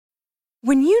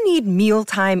When you need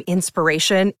mealtime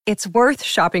inspiration, it's worth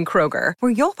shopping Kroger,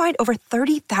 where you'll find over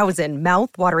 30,000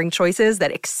 mouth-watering choices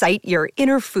that excite your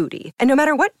inner foodie. And no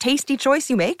matter what tasty choice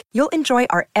you make, you'll enjoy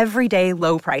our everyday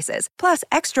low prices, plus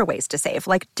extra ways to save,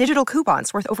 like digital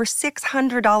coupons worth over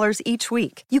 $600 each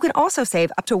week. You can also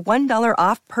save up to $1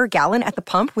 off per gallon at the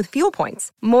pump with fuel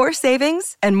points. More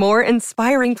savings and more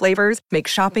inspiring flavors make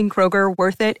shopping Kroger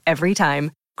worth it every time.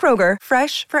 Kroger,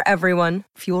 fresh for everyone.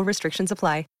 Fuel restrictions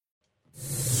apply.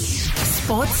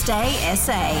 Sportsday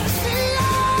SA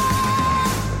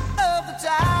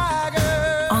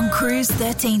on Cruise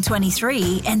 1323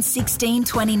 and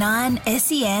 1629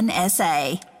 SEN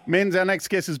SA. Men's, our next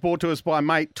guest is brought to us by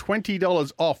Mate.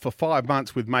 $20 off for 5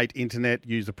 months with Mate Internet.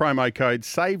 Use the promo code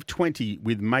SAVE20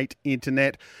 with Mate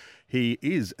Internet. He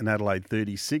is an Adelaide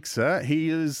 36er. He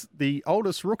is the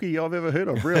oldest rookie I've ever heard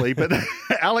of, really. But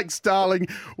Alex Starling,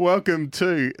 welcome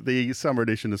to the summer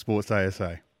edition of Sportsday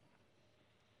SA.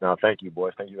 No, thank you,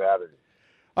 boys. Thank you for having me.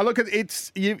 I look at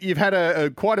you've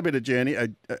had quite a bit of journey,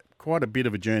 quite a bit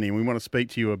of a journey, and we want to speak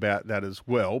to you about that as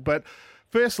well. But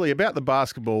firstly, about the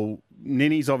basketball,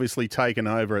 Nini's obviously taken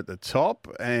over at the top,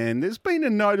 and there's been a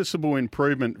noticeable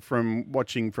improvement from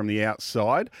watching from the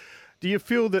outside. Do you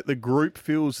feel that the group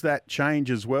feels that change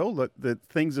as well, that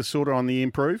things are sort of on the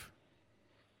improve?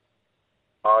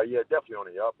 Yeah, definitely on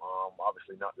the up.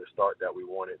 Obviously not the start that we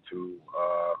wanted to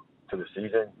the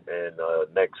season and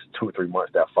next 2 or 3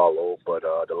 months that follow, but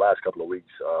the last couple of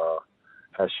weeks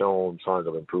has shown signs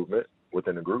of improvement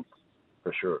within the group,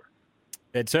 for sure.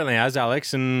 It certainly has,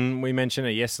 Alex, and we mentioned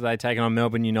it yesterday, taking on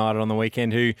Melbourne United on the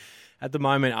weekend, who at the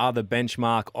moment are the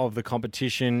benchmark of the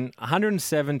competition.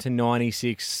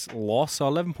 107-96 loss, so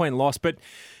 11-point loss, but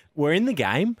we're in the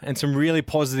game and some really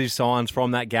positive signs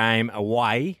from that game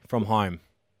away from home.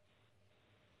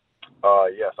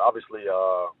 Yes, obviously,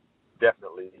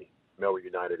 definitely Melbourne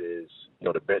United is,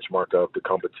 the benchmark of the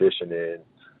competition, and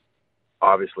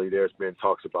obviously there's been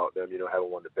talks about them,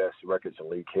 having one of the best records in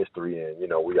league history, and,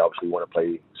 we obviously want to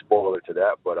play spoiler to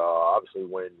that, but obviously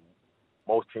when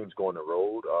most teams go on the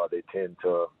road, they tend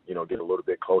to, get a little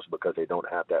bit closer because they don't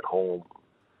have that home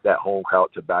crowd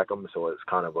to back them, so it's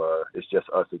kind of it's just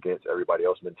us against everybody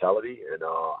else mentality, and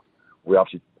we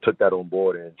obviously took that on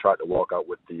board and tried to walk out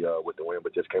with the win,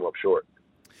 but just came up short.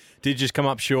 Did just come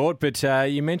up short, but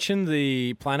you mentioned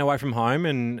the playing away from home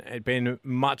and it been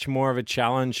much more of a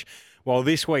challenge. Well,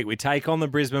 this week we take on the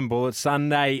Brisbane Bullets.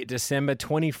 Sunday, December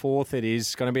 24th it is.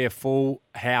 It's going to be a full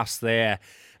house there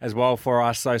as well for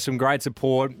us. So some great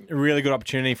support, a really good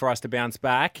opportunity for us to bounce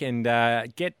back and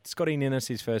get Scotty Ninnis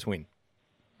his first win.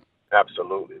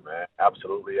 Absolutely, man.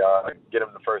 Absolutely. Get him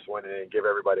the first win and then give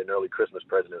everybody an early Christmas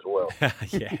present as well.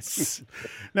 Yes.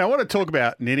 Now, I want to talk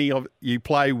about Nini. You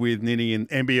play with Nini in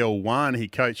NBL 1. He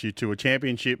coached you to a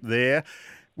championship there.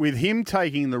 With him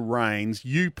taking the reins,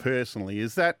 you personally,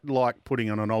 is that like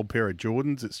putting on an old pair of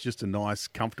Jordans? It's just a nice,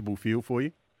 comfortable feel for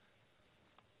you?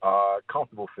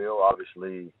 Comfortable feel,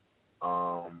 obviously,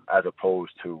 as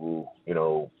opposed to,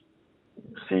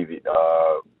 CJ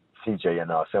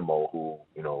and Simo, who,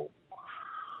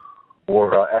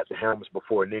 were at the helms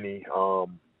before Nini.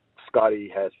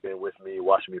 Scotty has been with me,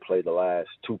 watching me play the last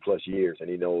 2+ years, and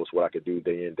he knows what I could do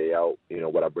day in, day out,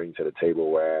 what I bring to the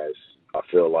table, whereas I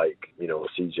feel like,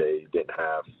 CJ didn't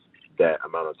have that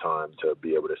amount of time to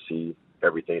be able to see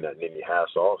everything that Nini has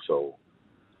saw. So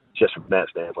just from that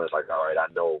standpoint, it's like, all right, I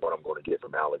know what I'm going to get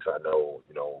from Alex. I know,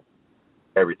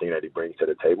 everything that he brings to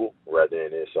the table, rather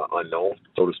than it's unknown,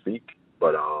 so to speak.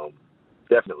 But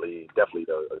definitely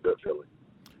a good feeling.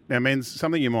 Now, men,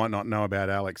 something you might not know about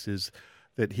Alex is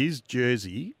that his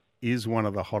jersey is one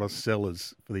of the hottest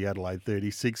sellers for the Adelaide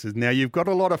 36ers. Now, you've got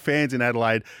a lot of fans in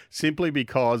Adelaide simply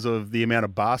because of the amount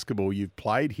of basketball you've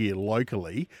played here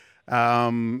locally.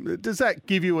 Does that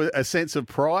give you a sense of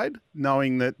pride,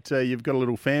 knowing that you've got a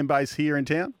little fan base here in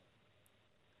town?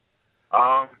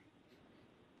 I'm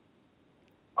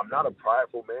not a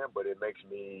prideful man, but it makes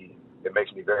me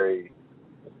very,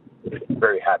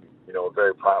 very happy.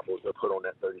 Very prideful to put on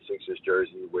that 36ers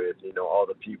jersey with, all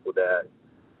the people that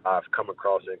I've come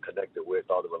across and connected with,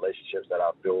 all the relationships that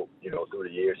I've built, through the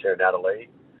years here in Adelaide.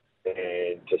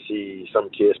 And to see some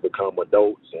kids become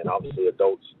adults, and obviously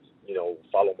adults,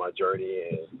 follow my journey,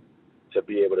 and to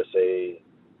be able to say,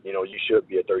 you should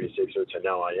be a 36er, to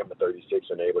now I am a 36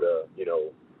 and able to,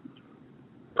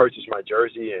 purchase my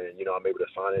jersey and, I'm able to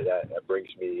sign it, that brings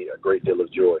me a great deal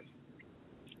of joy.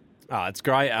 Oh, it's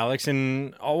great, Alex.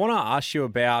 And I want to ask you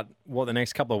about what the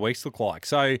next couple of weeks look like.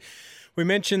 So we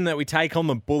mentioned that we take on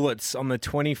the Bullets on the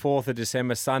 24th of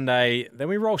December, Sunday. Then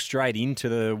we roll straight into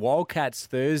the Wildcats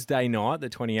Thursday night, the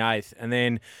 28th. And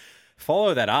then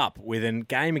follow that up with a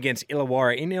game against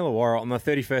Illawarra in Illawarra on the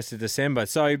 31st of December.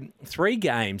 So 3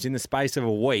 games in the space of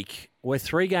a week. We're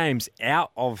 3 games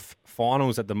out of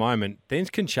finals at the moment. Things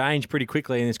can change pretty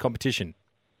quickly in this competition.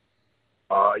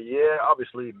 Yeah,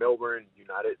 obviously Melbourne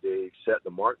United, they set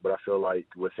the mark, but I feel like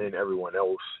within everyone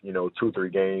else,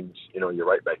 2-3 games, you're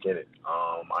right back in it.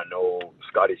 I know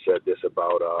Scotty said this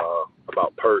about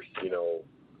Perth,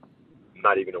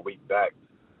 not even a week back.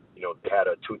 They had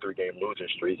a 2-3 game losing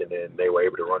streak, and then they were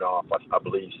able to run off, I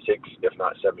believe, 6, if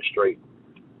not 7 straight.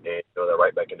 And, they're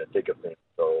right back in the thick of things.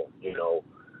 So,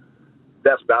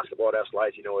 that's basketball, that's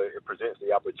life. It presents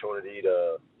the opportunity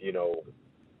to,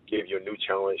 give you a new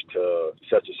challenge to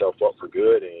set yourself up for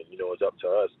good. And, it's up to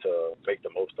us to make the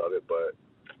most of it. But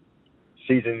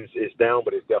seasons is down,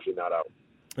 but it's definitely not out.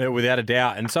 Yeah, without a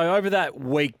doubt. And so over that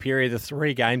week period, the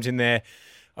 3 games in there,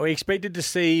 are we expected to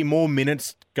see more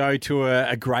minutes go to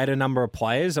a greater number of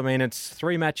players? I mean, it's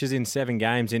 3 matches in 7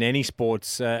 games in any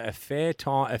sports, a fair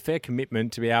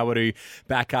commitment to be able to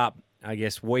back up, I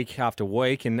guess, week after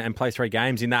week and play 3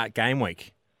 games in that game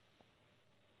week.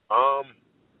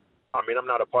 I'm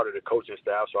not a part of the coaching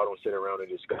staff, so I don't sit around and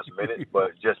discuss minutes,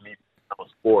 but just me on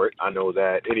sport, I know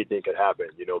that anything could happen,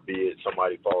 be it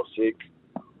somebody falls sick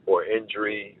or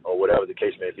injury or whatever the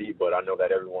case may be, but I know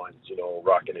that everyone's,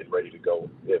 rocking and ready to go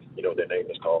if, their name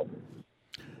is called.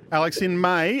 Alex, in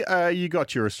May, you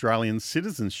got your Australian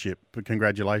citizenship.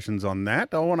 Congratulations on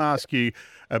that. I want to ask you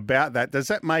about that. Does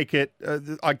that make it,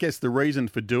 I guess the reason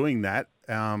for doing that,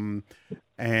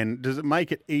 and does it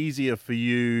make it easier for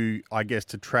you, I guess,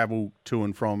 to travel to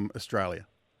and from Australia?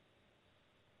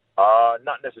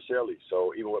 Not necessarily.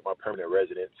 So even with my permanent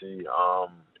residency,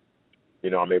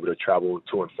 I'm able to travel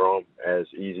to and from as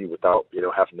easy without,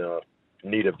 having to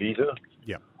need a visa.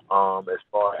 Yeah. As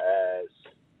far as,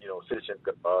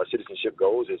 citizenship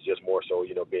goes, it's just more so,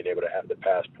 being able to have the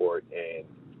passport and,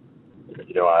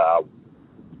 I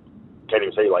can't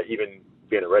even say, like, even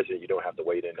being a resident, you don't have to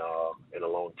wait in a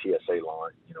long TSA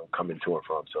line, coming to and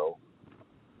from. So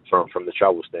from the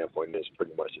travel standpoint, it's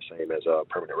pretty much the same as a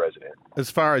permanent resident.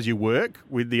 As far as your work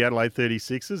with the Adelaide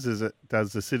 36ers,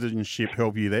 does the citizenship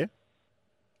help you there?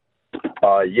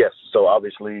 Yes. So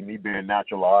obviously, me being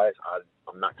naturalized,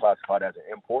 I'm not classified as an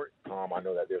import. I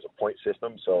know that there's a point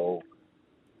system, so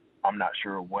I'm not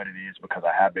sure what it is because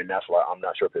I have been naturalized. I'm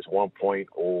not sure if it's 1 point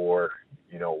or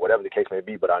whatever the case may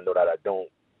be, but I know that I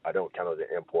don't count as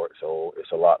an import, so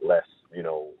it's a lot less,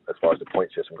 as far as the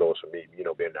point system goes for me,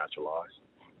 being naturalized.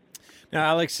 Now,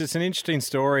 Alex, it's an interesting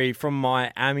story from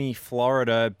Miami,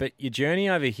 Florida, but your journey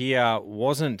over here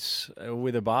wasn't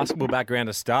with a basketball background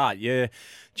to start. Your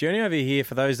journey over here,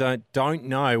 for those that don't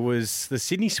know, was the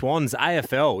Sydney Swans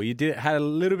AFL. You had a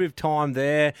little bit of time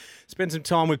there, spent some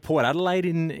time with Port Adelaide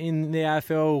in the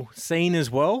AFL scene as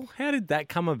well. How did that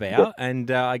come about? And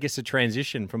I guess the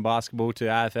transition from basketball to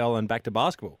AFL and back to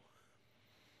basketball.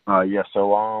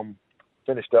 So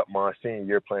finished up my senior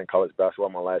year playing college basketball,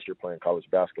 my last year playing college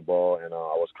basketball, and I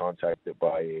was contacted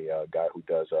by a guy who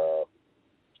does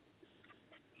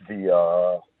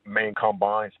the main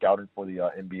combine, scouting for the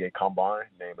NBA combine.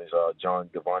 His name is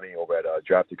John Gavani over at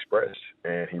Draft Express,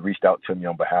 and he reached out to me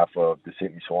on behalf of the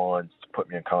Sydney Swans to put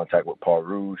me in contact with Paul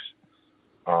Roos.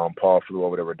 Paul flew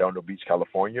over to Redondo Beach,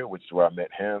 California, which is where I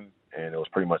met him, and it was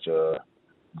pretty much a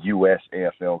U.S.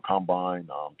 AFL combine.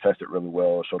 Tested really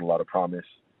well, showed a lot of promise.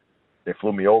 They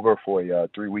flew me over for a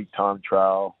 3-week time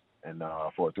trial, and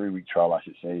for a 3-week trial, I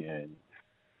should say. And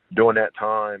during that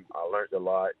time, I learned a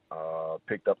lot,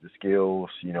 picked up the skills,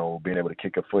 being able to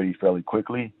kick a footy fairly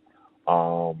quickly.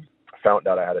 Found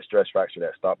out I had a stress fracture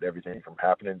that stopped everything from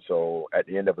happening. So at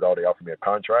the end of it all, they offered me a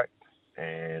contract,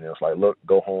 and it was like, look,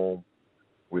 go home.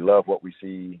 We love what we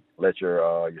see. Let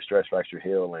your stress fracture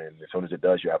heal, and as soon as it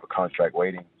does, you have a contract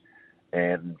waiting.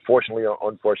 And fortunately or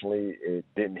unfortunately, it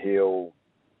didn't heal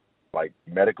like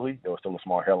medically. There was still a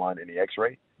small hairline in the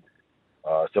x-ray,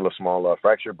 still a small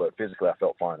fracture, but physically I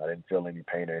felt fine. I didn't feel any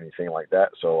pain or anything like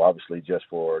that. So obviously just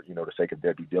for, the sake of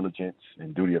their due diligence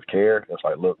and duty of care, it's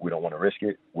like, look, we don't want to risk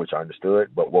it, which I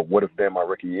understood. But what would have been my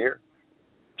rookie year,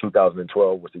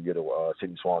 2012 was the year the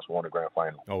Sydney Swans won the grand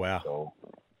final. Oh, wow. So,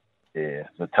 yeah,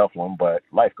 it's a tough one, but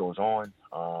life goes on.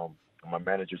 My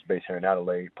manager's based here in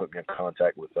Adelaide put me in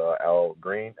contact with Al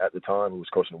Green at the time, who was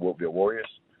coaching the Woodville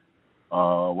Warriors.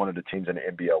 One of the teams in the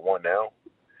NBL 1 now,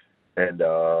 and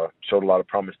showed a lot of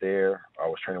promise there. I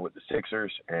was training with the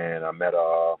Sixers, and I met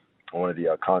one of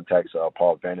the contacts,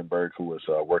 Paul Vandenberg, who was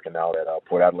working out at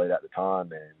Port Adelaide at the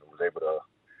time, and was able to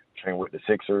train with the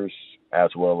Sixers as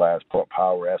well as Port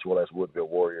Power, as well as Woodville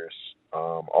Warriors,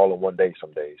 all in one day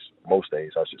some days, most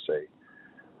days I should say.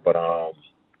 But,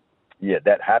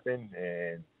 that happened,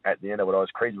 and at the end of it all,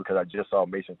 it's crazy because I just saw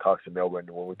Mason Cox in Melbourne.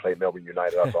 When we played Melbourne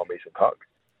United, I saw Mason Cox.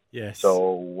 Yes.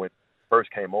 So when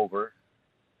first came over,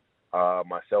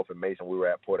 myself and Mason, we were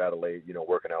at Port Adelaide,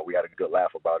 working out. We had a good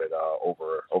laugh about it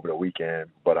over the weekend.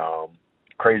 But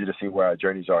crazy to see where our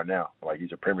journeys are now. Like,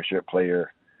 he's a Premiership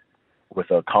player with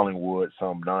Collingwood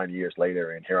some 9 years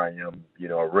later, and here I am,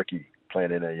 a rookie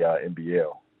playing in a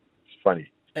NBL. It's funny.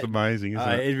 It's amazing, isn't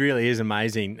it? It really is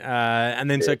amazing.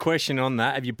 And then, so question on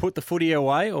that, have you put the footy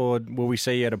away, or will we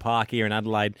see you at a park here in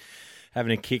Adelaide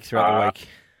having a kick throughout the week?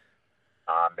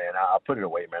 Man, I put it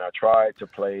away, man. I tried to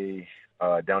play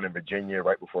down in Virginia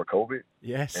right before COVID.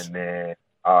 Yes. And then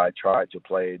I tried to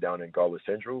play down in Gala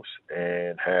Centrals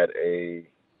and had a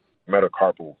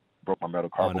metacarpal, broke my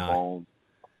metacarpal bone.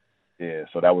 Yeah,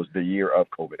 so that was the year of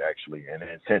COVID, actually. And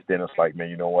then since then, it's like, man,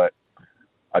 you know what?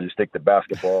 I just stick to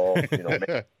basketball.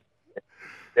 Maybe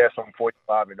there's some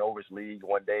 45 and overs league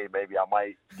one day. Maybe I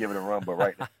might give it a run, but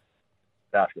right now,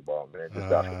 basketball, man, just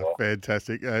basketball.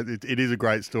 Fantastic. It is a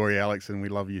great story, Alex, and we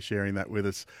love you sharing that with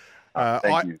us.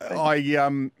 Thank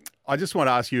you. I just want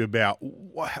to ask you about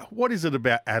what is it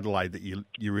about Adelaide that you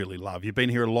really love? You've been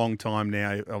here a long time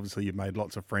now. Obviously, you've made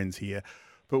lots of friends here.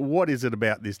 But what is it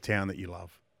about this town that you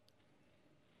love?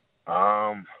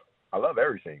 I love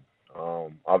everything.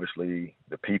 Obviously,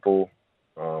 the people,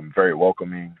 very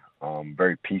welcoming,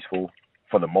 very peaceful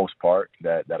for the most part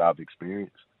that I've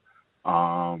experienced.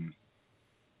 I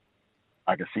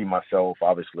can see myself,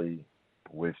 obviously,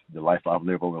 with the life I've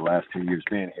lived over the last 10 years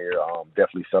being here,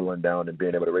 definitely settling down and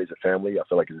being able to raise a family. I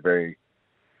feel like it's very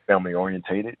family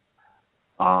orientated.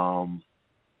 As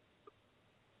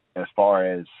far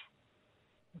as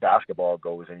basketball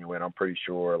goes anyway, and I'm pretty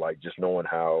sure, like, just knowing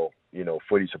how,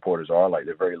 footy supporters are, like,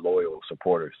 they're very loyal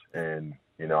supporters. And,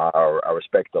 I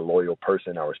respect a loyal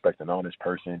person. I respect an honest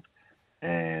person.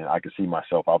 And I can see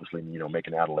myself, obviously,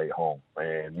 making Adelaide home.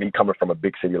 And me coming from a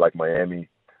big city like Miami,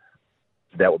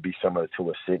 that would be similar to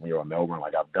a Sydney or a Melbourne.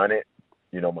 Like, I've done it,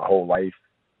 my whole life,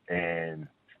 and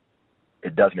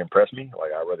it doesn't impress me.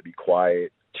 Like, I'd rather be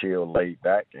quiet, chill, laid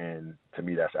back, and to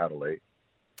me, that's Adelaide.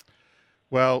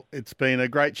 Well, it's been a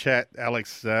great chat,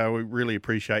 Alex. We really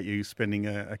appreciate you spending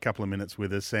a couple of minutes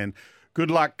with us, and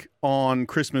good luck on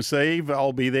Christmas Eve.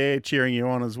 I'll be there cheering you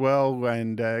on as well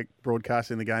and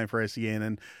broadcasting the game for SEN,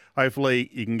 and hopefully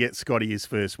you can get Scotty his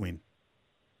first win.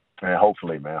 Man,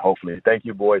 hopefully, man. Hopefully. Thank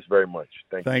you, boys, very much.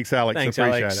 Thanks, Alex. Thanks,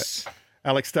 appreciate Alex. it.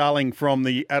 Alex Starling from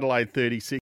the Adelaide 36.